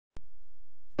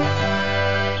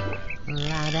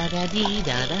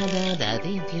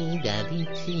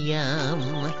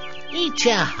Yum. Eat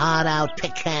your heart out,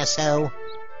 Picasso.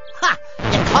 Ha!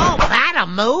 You call that a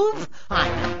move?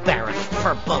 I'm embarrassed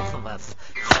for both of us.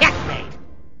 Checkmate!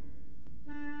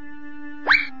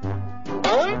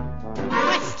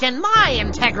 Question my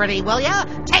integrity, will ya?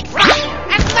 Take that!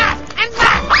 And that! And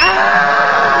that!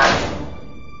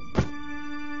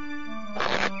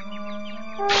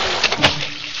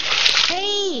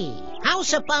 Hey!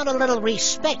 How's about a little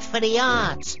respect for the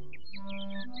odds?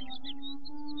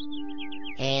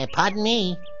 Pardon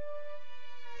me.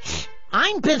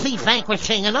 I'm busy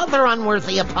vanquishing another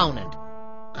unworthy opponent.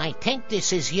 I think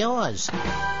this is yours.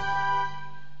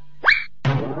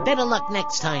 Better luck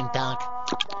next time, Doc.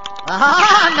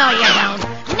 Oh, no you don't.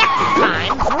 Next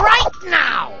time, right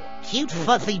now. Cute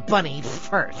fuzzy bunnies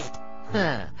first.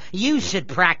 Huh. You should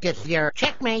practice your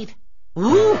checkmate.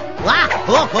 Ooh,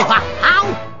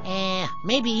 ow.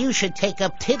 Maybe you should take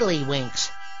up tiddlywinks.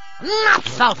 Not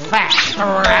so fast,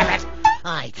 rabbit.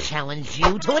 I challenge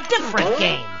you to a different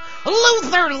game.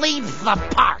 Loser leaves the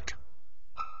park.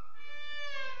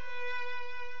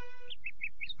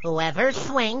 Whoever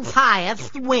swings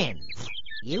highest wins.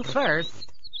 You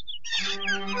first.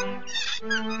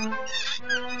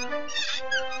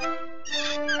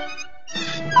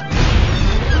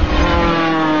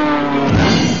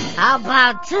 How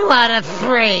about 2 out of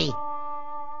 3?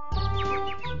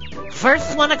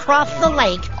 First one across the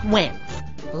lake wins.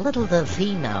 Little does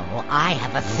he know, I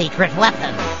have a secret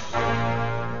weapon.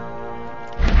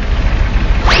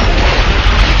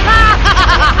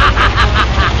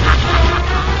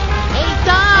 Hey,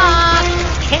 Doc!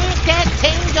 Can't that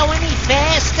thing go any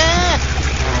faster?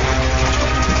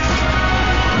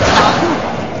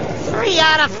 3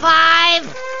 out of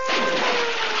 5!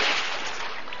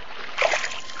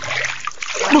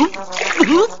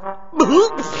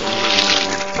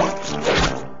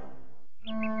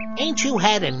 Ain't you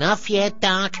had enough yet,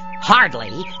 Doc? Hardly.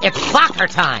 It's soccer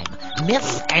time.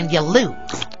 Miss and you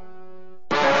lose.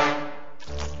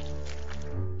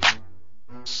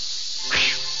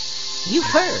 You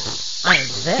first. I'm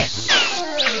this.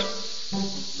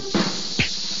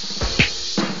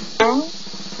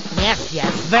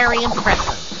 Yes, very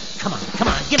impressive. Come on,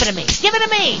 give it to me. Give it to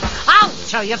me. I'll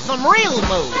show you some real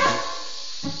moves.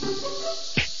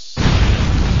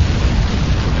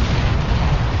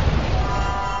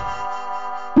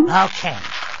 Okay,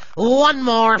 one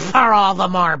more for all the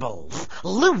marbles.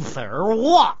 Loser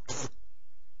walks.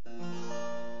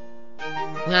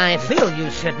 I feel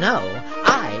you should know.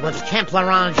 I was Camp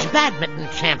Larange badminton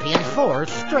champion 4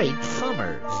 straight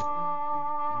summers.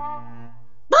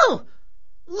 Oh!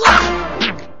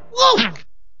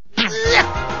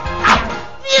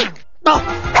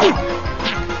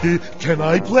 Can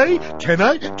I play? Can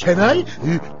I?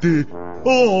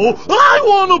 Oh, I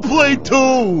want to play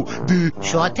too!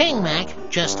 Sure thing, Mac.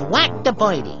 Just whack the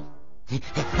birdie.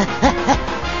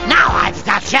 Now I've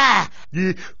got ya!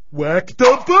 Whack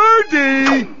the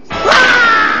birdie!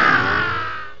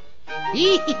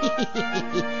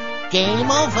 Game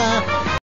over.